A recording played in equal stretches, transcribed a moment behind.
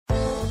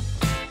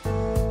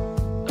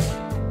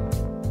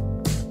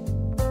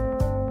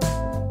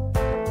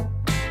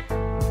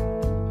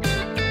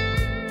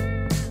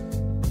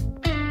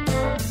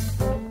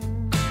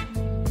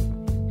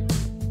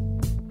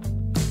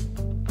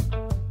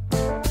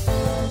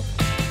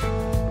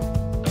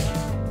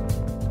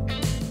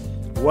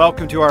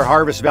Welcome to our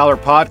Harvest Valor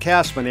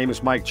podcast. My name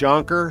is Mike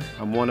Jonker.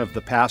 I'm one of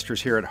the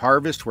pastors here at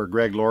Harvest, where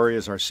Greg Laurie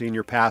is our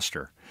senior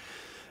pastor.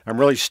 I'm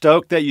really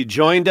stoked that you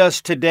joined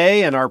us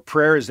today, and our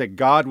prayer is that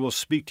God will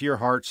speak to your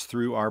hearts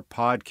through our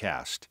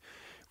podcast.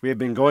 We have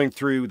been going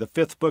through the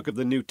fifth book of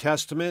the New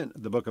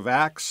Testament, the book of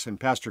Acts, and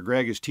Pastor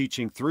Greg is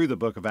teaching through the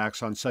book of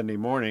Acts on Sunday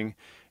morning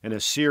in a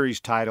series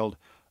titled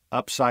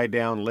Upside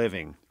Down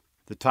Living.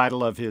 The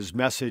title of his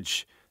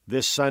message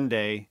this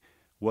Sunday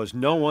was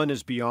No One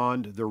is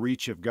Beyond the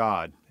Reach of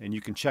God, and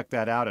you can check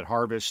that out at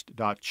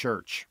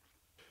harvest.church.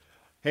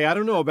 Hey, I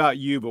don't know about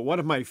you, but one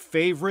of my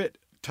favorite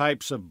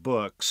types of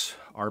books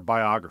are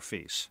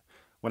biographies.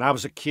 When I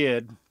was a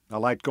kid, I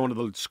liked going to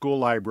the school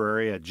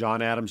library at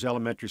John Adams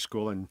Elementary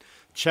School and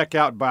check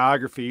out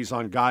biographies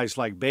on guys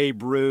like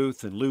Babe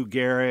Ruth and Lou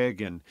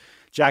Gehrig and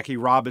Jackie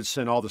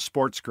Robinson, all the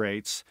sports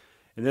greats.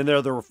 And then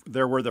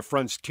there were the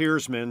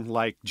frontiersmen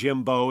like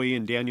Jim Bowie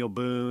and Daniel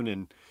Boone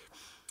and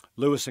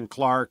Lewis and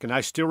Clark. And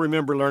I still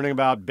remember learning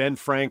about Ben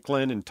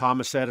Franklin and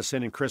Thomas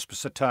Edison and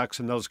Crispus Attucks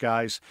and those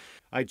guys.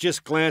 I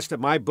just glanced at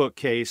my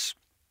bookcase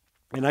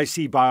and I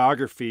see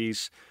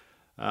biographies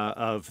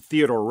of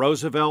Theodore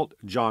Roosevelt,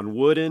 John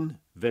Wooden,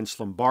 Vince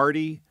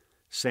Lombardi,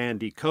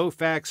 Sandy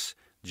Koufax,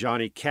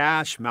 Johnny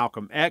Cash,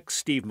 Malcolm X,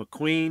 Steve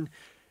McQueen,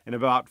 and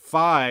about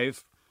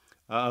 5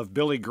 of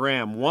Billy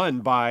Graham,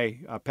 one by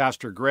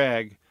Pastor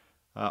Greg,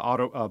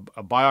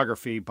 a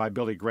biography by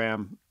Billy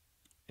Graham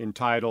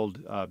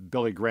entitled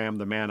Billy Graham,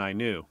 the Man I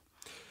Knew.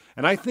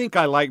 And I think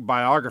I like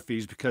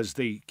biographies because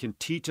they can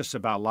teach us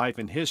about life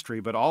and history,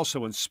 but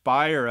also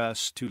inspire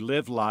us to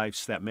live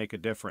lives that make a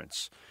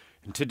difference.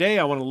 And today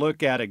I want to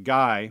look at a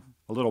guy,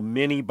 a little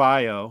mini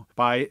bio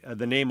by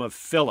the name of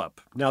Philip.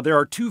 Now there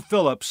are 2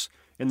 Philips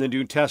in the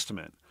New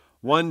Testament,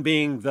 one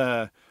being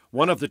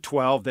one of the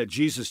 12 that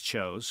Jesus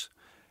chose.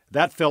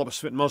 That Philip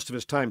spent most of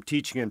his time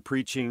teaching and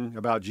preaching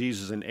about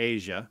Jesus in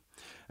Asia,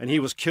 and he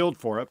was killed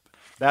for it.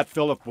 That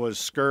Philip was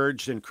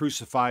scourged and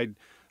crucified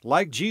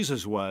like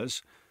Jesus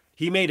was.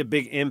 He made a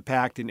big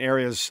impact in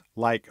areas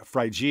like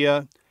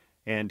Phrygia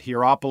and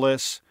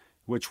Hierapolis,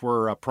 which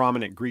were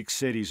prominent Greek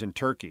cities in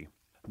Turkey.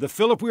 The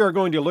Philip we are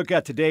going to look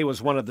at today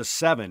was one of the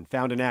 7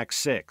 found in Acts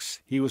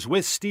 6. He was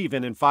with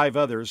Stephen and 5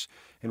 others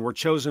and were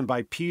chosen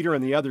by Peter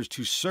and the others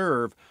to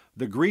serve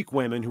the Greek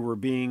women who were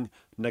being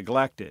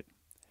neglected.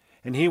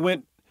 And he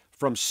went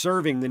from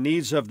serving the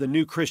needs of the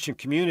new Christian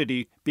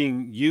community,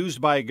 being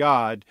used by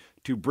God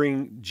to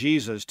bring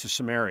Jesus to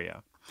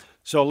Samaria.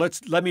 So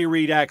let me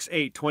read Acts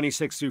 8,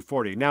 26 through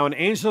 40. Now an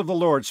angel of the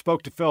Lord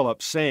spoke to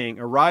Philip, saying,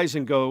 Arise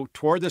and go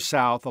toward the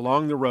south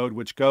along the road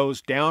which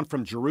goes down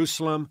from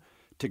Jerusalem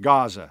to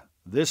Gaza.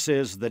 This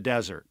is the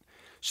desert.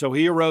 So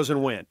he arose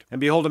and went. And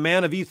behold, a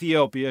man of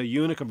Ethiopia, a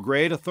eunuch of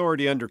great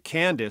authority under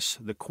Candace,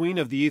 the queen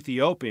of the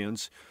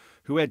Ethiopians,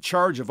 who had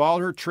charge of all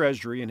her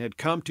treasury and had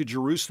come to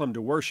Jerusalem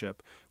to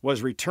worship,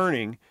 was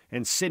returning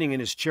and sitting in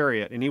his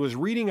chariot. And he was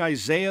reading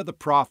Isaiah the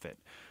prophet.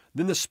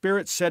 Then the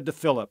Spirit said to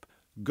Philip,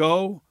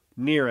 Go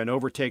near and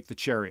overtake the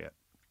chariot.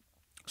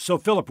 So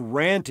Philip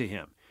ran to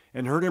him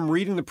and heard him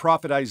reading the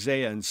prophet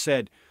Isaiah and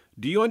said,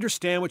 Do you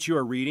understand what you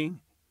are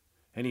reading?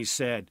 And he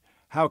said,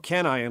 How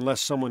can I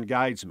unless someone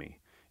guides me?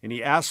 And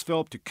he asked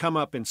Philip to come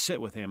up and sit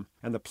with him.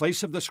 And the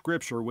place of the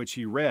scripture which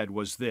he read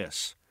was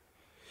this: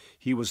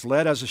 He was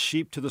led as a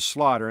sheep to the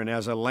slaughter, and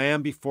as a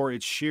lamb before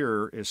its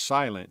shearer is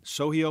silent,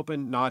 so he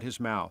opened not his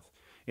mouth.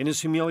 In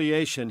his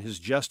humiliation his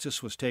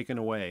justice was taken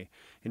away.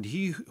 And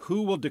he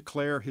who will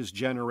declare his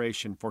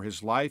generation, for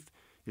his life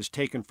is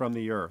taken from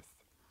the earth.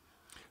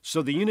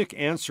 So the eunuch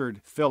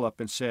answered Philip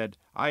and said,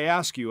 I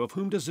ask you, of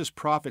whom does this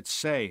prophet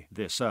say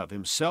this of,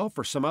 himself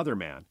or some other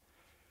man?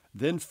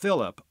 Then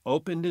Philip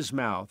opened his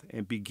mouth,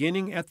 and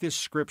beginning at this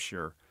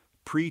scripture,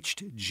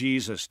 preached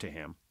Jesus to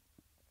him.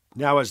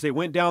 Now as they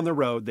went down the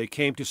road, they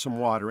came to some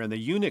water, and the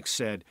eunuch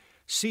said,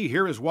 See,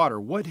 here is water.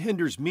 What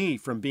hinders me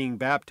from being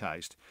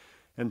baptized?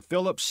 And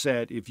Philip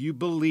said, If you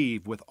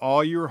believe with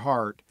all your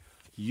heart,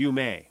 you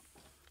may.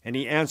 And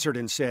he answered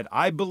and said,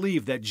 I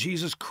believe that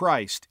Jesus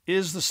Christ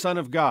is the Son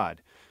of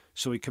God.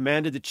 So he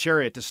commanded the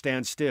chariot to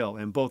stand still,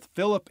 and both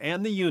Philip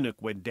and the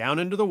eunuch went down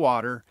into the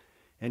water,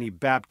 and he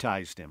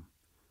baptized him.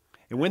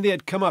 And when they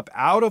had come up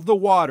out of the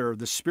water,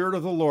 the Spirit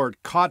of the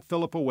Lord caught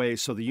Philip away,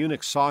 so the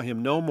eunuch saw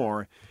him no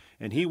more,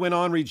 and he went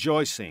on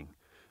rejoicing.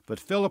 But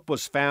Philip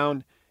was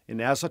found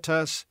in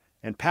Azotus,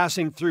 and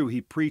passing through,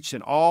 he preached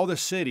in all the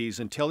cities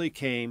until he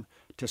came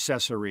to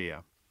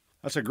Caesarea.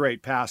 That's a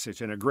great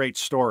passage and a great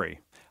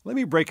story. Let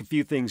me break a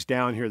few things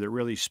down here that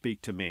really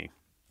speak to me.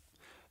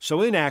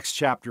 So in Acts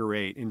chapter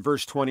 8, in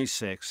verse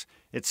 26,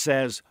 it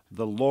says,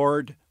 The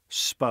Lord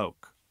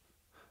spoke.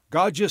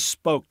 God just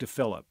spoke to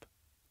Philip.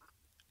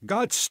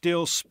 God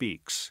still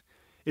speaks.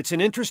 It's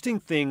an interesting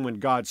thing when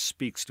God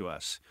speaks to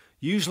us.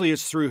 Usually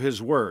it's through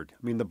His Word.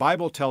 I mean, the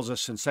Bible tells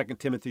us in 2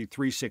 Timothy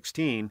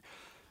 3:16,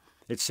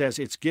 it says,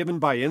 it's given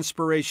by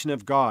inspiration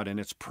of God, and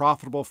it's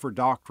profitable for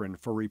doctrine,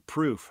 for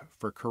reproof,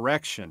 for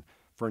correction,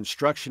 for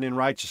instruction in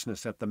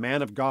righteousness, that the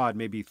man of God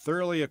may be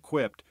thoroughly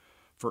equipped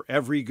for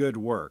every good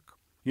work.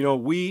 You know,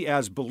 we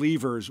as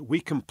believers, we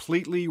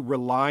completely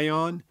rely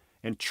on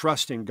and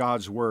trust in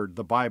God's Word,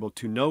 the Bible,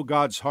 to know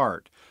God's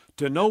heart,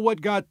 to know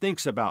what God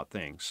thinks about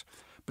things.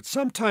 But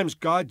sometimes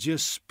God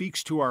just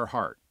speaks to our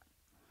heart.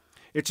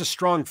 It's a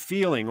strong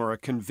feeling or a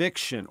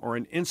conviction or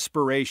an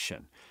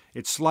inspiration.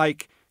 It's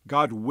like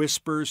God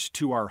whispers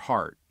to our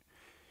heart.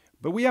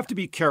 But we have to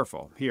be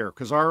careful here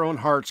because our own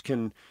hearts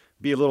can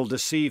be a little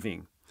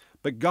deceiving.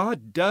 But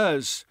God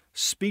does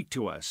speak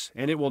to us,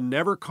 and it will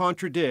never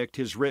contradict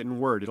His written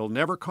word. It'll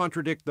never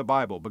contradict the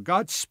Bible. But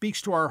God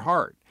speaks to our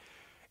heart.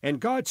 And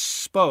God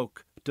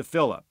spoke to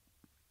Philip.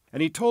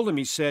 And He told him,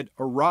 He said,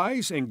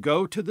 "Arise and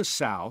go to the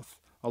south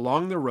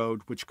along the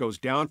road which goes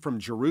down from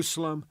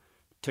Jerusalem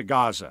to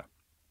Gaza."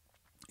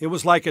 It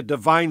was like a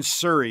divine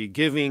Surrey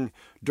giving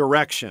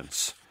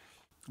directions.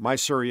 My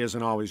Surrey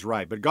isn't always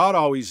right, but God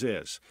always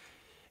is.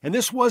 And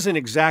this wasn't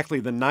exactly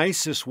the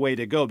nicest way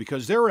to go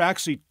because there were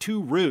actually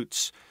two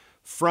routes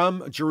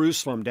from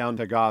Jerusalem down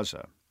to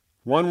Gaza.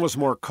 One was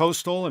more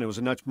coastal and it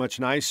was much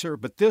nicer,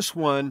 but this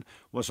one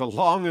was a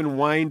long and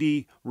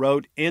windy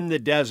road in the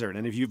desert.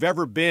 And if you've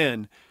ever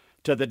been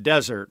to the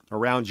desert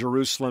around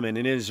Jerusalem and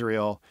in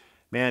Israel,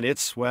 man,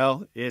 it's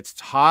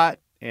hot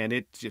and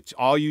it's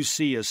all you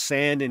see is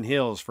sand and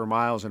hills for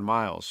miles and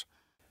miles.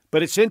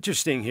 But it's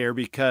interesting here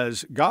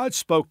because God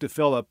spoke to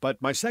Philip,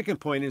 but my second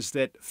point is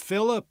that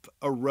Philip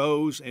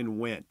arose and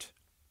went.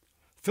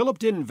 Philip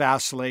didn't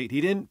vacillate.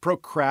 He didn't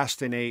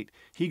procrastinate.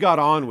 He got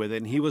on with it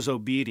and he was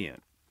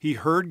obedient. He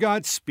heard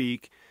God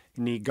speak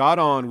and he got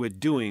on with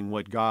doing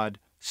what God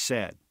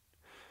said.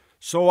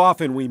 So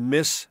often we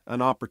miss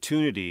an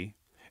opportunity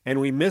and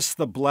we miss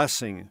the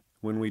blessing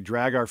when we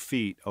drag our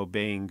feet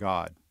obeying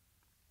God.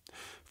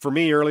 For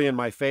me, early in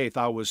my faith,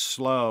 I was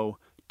slow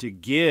to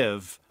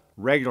give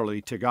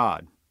regularly to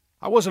God.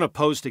 I wasn't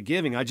opposed to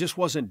giving, I just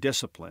wasn't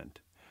disciplined.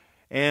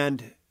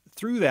 And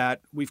through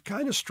that, we've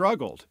kind of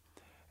struggled.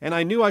 And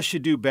I knew I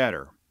should do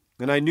better.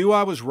 And I knew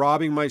I was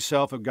robbing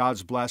myself of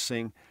God's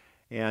blessing.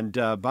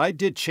 But I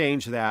did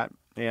change that.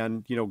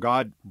 And,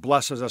 God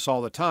blesses us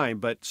all the time.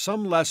 But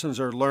some lessons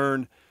are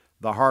learned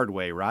the hard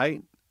way,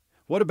 right?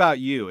 What about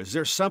you? Is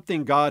there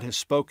something God has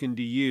spoken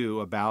to you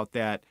about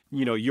that,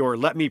 your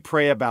let me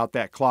pray about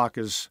that clock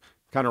is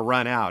kind of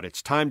run out?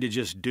 It's time to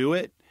just do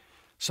it.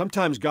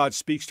 Sometimes God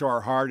speaks to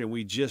our heart and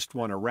we just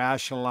want to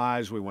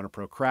rationalize, we want to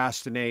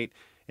procrastinate,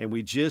 and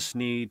we just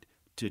need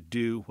to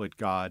do what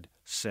God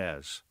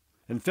says.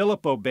 And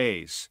Philip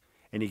obeys,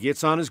 and he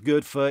gets on his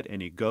good foot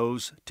and he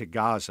goes to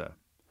Gaza.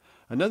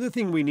 Another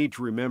thing we need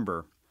to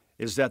remember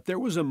is that there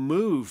was a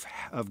move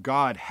of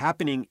God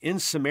happening in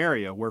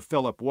Samaria where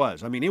Philip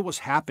was. I mean, it was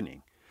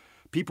happening.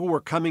 People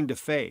were coming to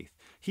faith.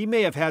 He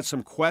may have had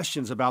some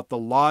questions about the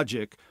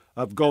logic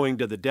of going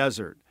to the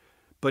desert,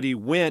 but he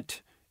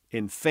went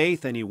in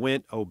faith and he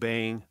went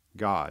obeying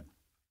God.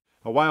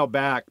 A while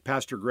back,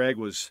 Pastor Greg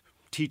was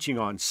teaching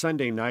on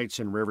Sunday nights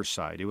in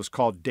Riverside. It was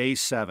called Day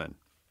 7.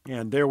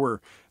 And there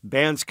were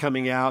bands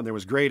coming out and there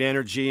was great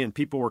energy and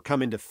people were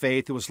coming to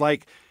faith. It was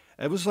like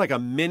a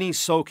mini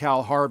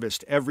SoCal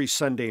Harvest every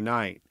Sunday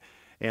night.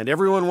 And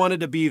everyone wanted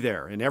to be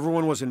there and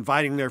everyone was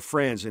inviting their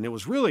friends. And it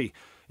was really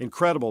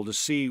incredible to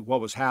see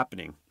what was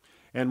happening.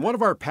 And one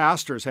of our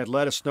pastors had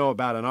let us know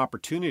about an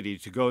opportunity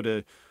to go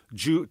to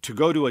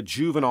a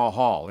juvenile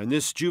hall. And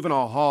this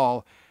juvenile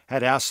hall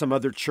had asked some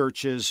other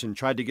churches and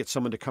tried to get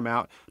someone to come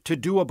out to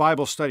do a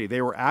Bible study.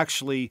 They were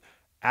actually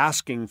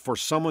asking for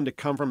someone to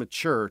come from a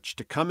church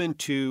to come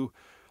into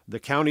the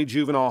county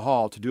juvenile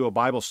hall to do a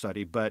Bible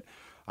study. But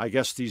I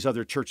guess these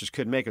other churches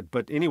couldn't make it.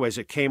 But anyways,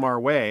 it came our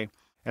way.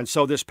 And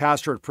so this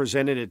pastor had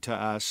presented it to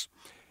us.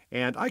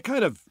 And I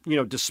kind of,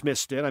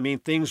 dismissed it. I mean,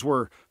 things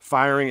were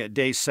firing at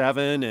Day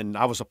 7 and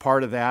I was a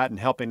part of that and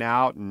helping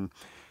out.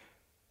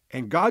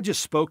 And God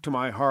just spoke to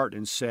my heart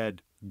and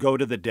said, go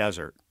to the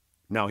desert.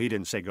 No, He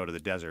didn't say go to the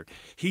desert.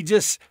 He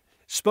just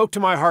spoke to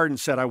my heart and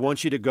said, I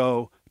want you to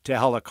go to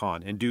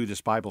Helicon and do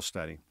this Bible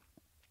study.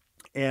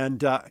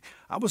 And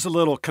I was a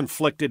little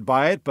conflicted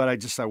by it, but I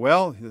just said,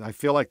 well, I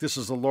feel like this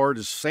is the Lord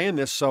is saying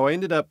this. So I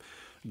ended up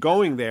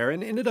going there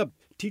and ended up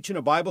teaching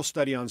a Bible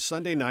study on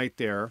Sunday night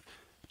there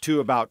to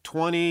about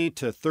 20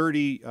 to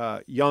 30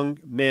 young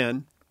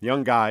men,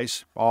 young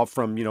guys, all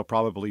from,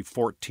 probably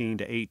 14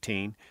 to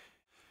 18.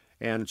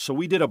 And so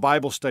we did a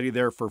Bible study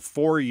there for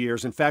 4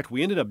 years. In fact,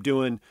 we ended up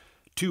doing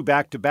 2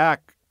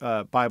 back-to-back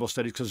Bible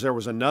studies because there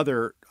was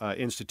another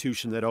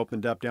institution that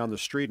opened up down the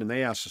street and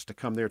they asked us to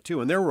come there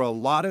too. And there were a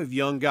lot of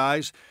young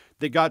guys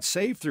that got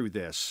saved through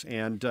this.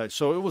 And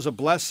so it was a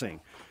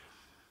blessing.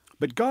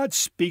 But God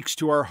speaks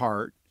to our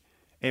heart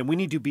and we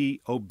need to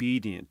be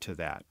obedient to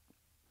that.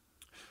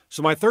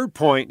 So my third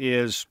point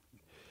is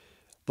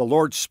the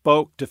Lord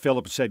spoke to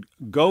Philip and said,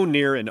 go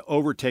near and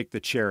overtake the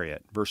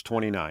chariot, verse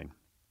 29.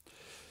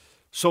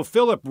 So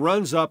Philip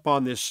runs up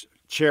on this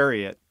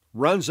chariot,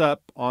 runs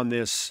up on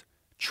this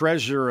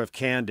treasurer of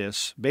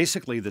Candace,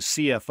 basically the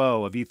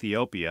CFO of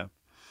Ethiopia.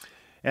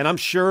 And I'm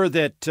sure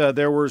that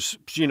there was,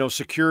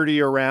 security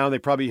around. They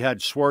probably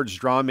had swords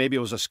drawn. Maybe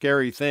it was a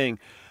scary thing.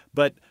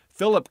 But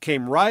Philip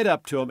came right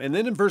up to him. And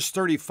then in verse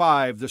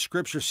 35, the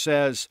scripture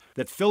says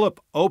that Philip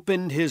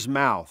opened his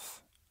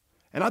mouth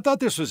And I thought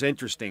this was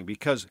interesting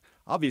because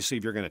obviously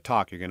if you're going to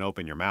talk, you're going to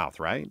open your mouth,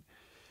 right?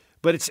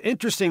 But it's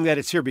interesting that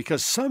it's here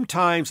because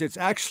sometimes it's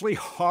actually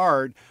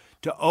hard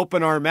to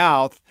open our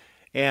mouth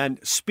and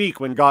speak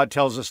when God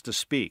tells us to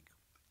speak.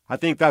 I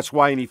think that's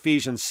why in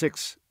Ephesians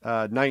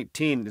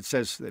 6:19 it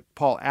says that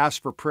Paul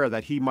asked for prayer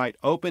that he might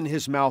open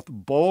his mouth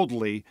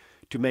boldly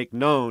to make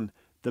known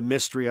the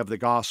mystery of the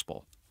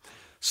gospel.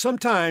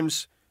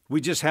 Sometimes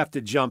we just have to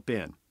jump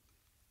in.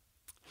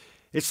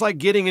 It's like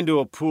getting into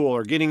a pool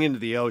or getting into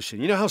the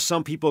ocean. You know how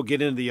some people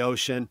get into the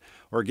ocean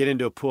or get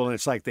into a pool and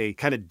it's like they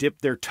kind of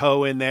dip their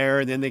toe in there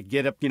and then they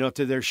get up,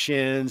 to their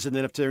shins and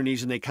then up to their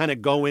knees and they kind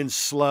of go in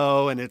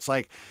slow. And it's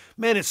like,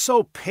 man, it's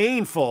so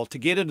painful to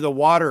get into the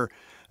water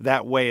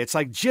that way. It's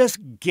like, just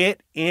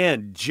get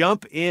in,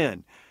 jump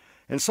in.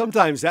 And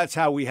sometimes that's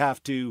how we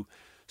have to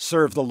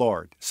serve the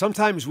Lord.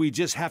 Sometimes we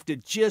just have to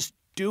just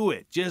do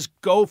it. Just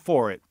go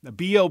for it.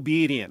 Be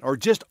obedient or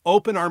just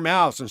open our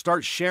mouths and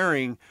start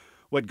sharing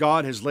what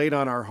God has laid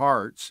on our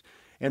hearts.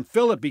 And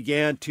Philip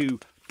began to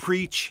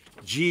preach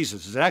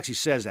Jesus. It actually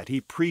says that.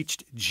 He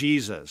preached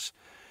Jesus.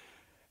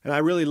 And I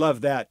really love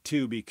that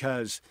too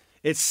because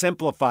it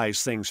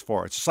simplifies things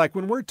for us. It's like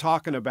when we're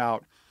talking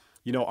about,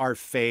 our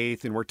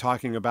faith and we're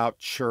talking about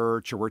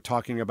church or we're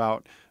talking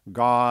about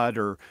God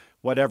or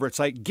whatever, it's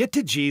like, get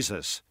to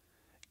Jesus.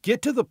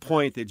 Get to the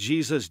point that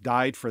Jesus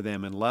died for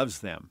them and loves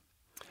them.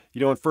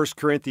 In 1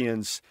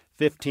 Corinthians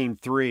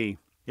 15:3,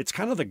 it's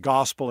kind of the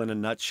gospel in a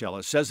nutshell.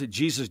 It says that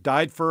Jesus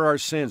died for our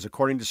sins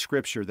according to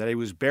Scripture, that he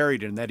was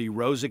buried and that he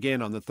rose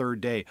again on the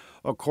third day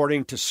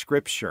according to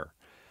Scripture.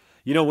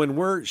 When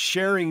we're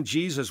sharing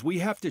Jesus, we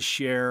have to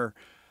share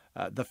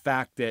the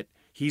fact that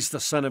he's the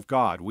Son of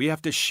God. We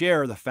have to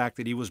share the fact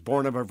that he was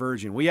born of a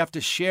virgin. We have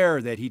to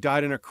share that he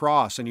died on a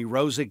cross and he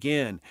rose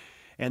again,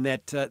 and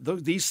that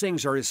these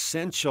things are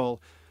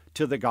essential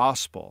to the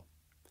gospel.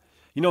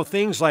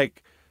 Things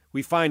like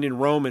we find in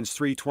Romans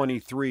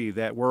 3:23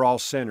 that we're all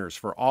sinners,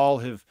 for all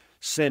have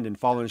sinned and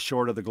fallen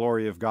short of the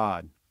glory of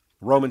God.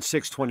 Romans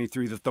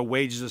 6:23 that the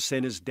wages of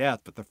sin is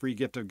death, but the free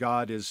gift of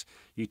God is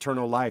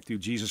eternal life through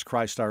Jesus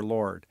Christ our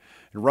Lord.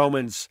 In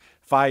Romans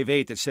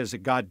 5:8 that says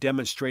that God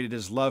demonstrated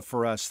his love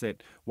for us,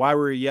 that while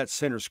we were yet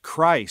sinners,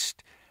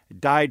 Christ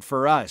died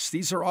for us.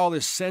 These are all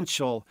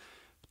essential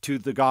to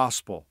the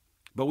gospel.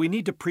 But we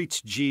need to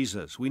preach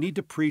Jesus. We need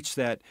to preach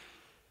that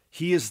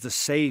he is the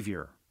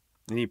Savior.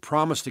 And he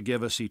promised to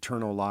give us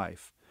eternal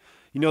life.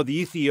 The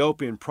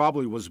Ethiopian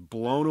probably was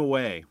blown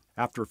away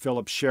after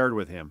Philip shared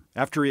with him,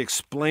 after he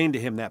explained to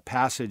him that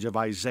passage of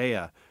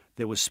Isaiah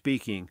that was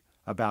speaking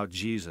about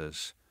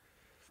Jesus.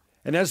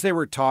 And as they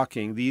were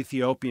talking, the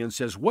Ethiopian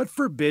says, "What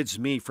forbids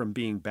me from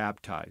being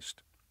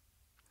baptized?"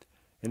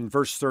 In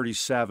verse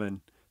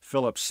 37,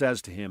 Philip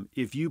says to him,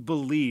 "If you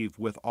believe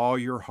with all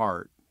your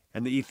heart."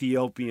 And the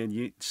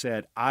Ethiopian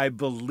said, "I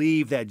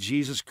believe that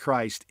Jesus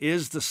Christ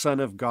is the Son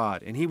of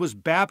God." And he was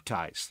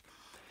baptized.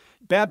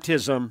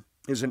 Baptism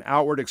is an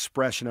outward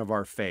expression of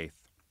our faith.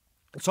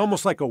 It's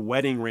almost like a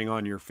wedding ring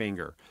on your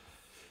finger,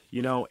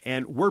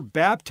 and we're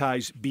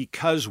baptized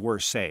because we're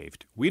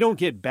saved. We don't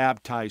get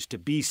baptized to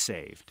be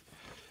saved.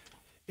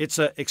 It's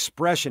an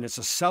expression, it's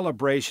a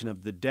celebration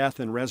of the death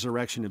and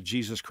resurrection of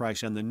Jesus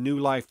Christ and the new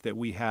life that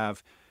we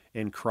have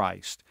in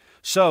Christ.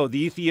 So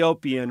the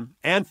Ethiopian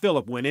and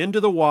Philip went into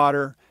the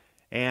water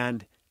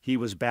and he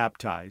was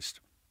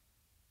baptized.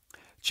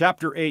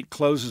 Chapter 8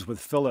 closes with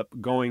Philip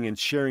going and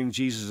sharing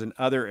Jesus in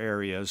other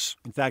areas.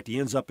 In fact, he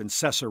ends up in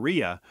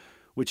Caesarea,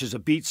 which is a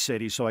beach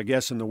city. So I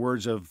guess in the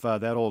words of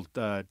that old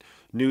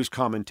news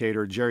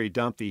commentator, Jerry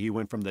Dumpy, he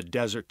went from the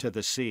desert to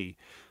the sea.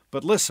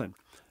 But listen,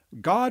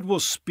 God will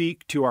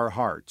speak to our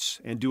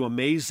hearts and do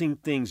amazing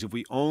things if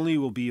we only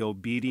will be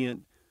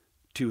obedient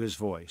to his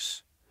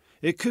voice.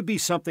 It could be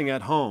something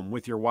at home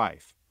with your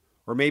wife,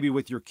 or maybe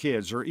with your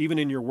kids, or even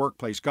in your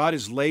workplace. God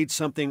has laid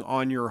something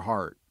on your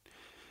heart.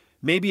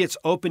 Maybe it's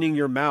opening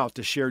your mouth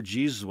to share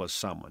Jesus with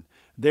someone.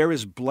 There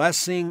is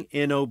blessing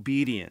in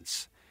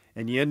obedience,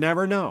 and you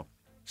never know.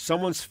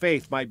 Someone's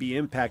faith might be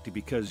impacted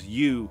because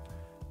you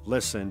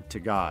listen to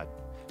God.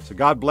 So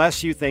God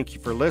bless you. Thank you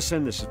for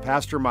listening. This is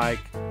Pastor Mike.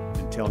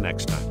 Until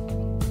next time.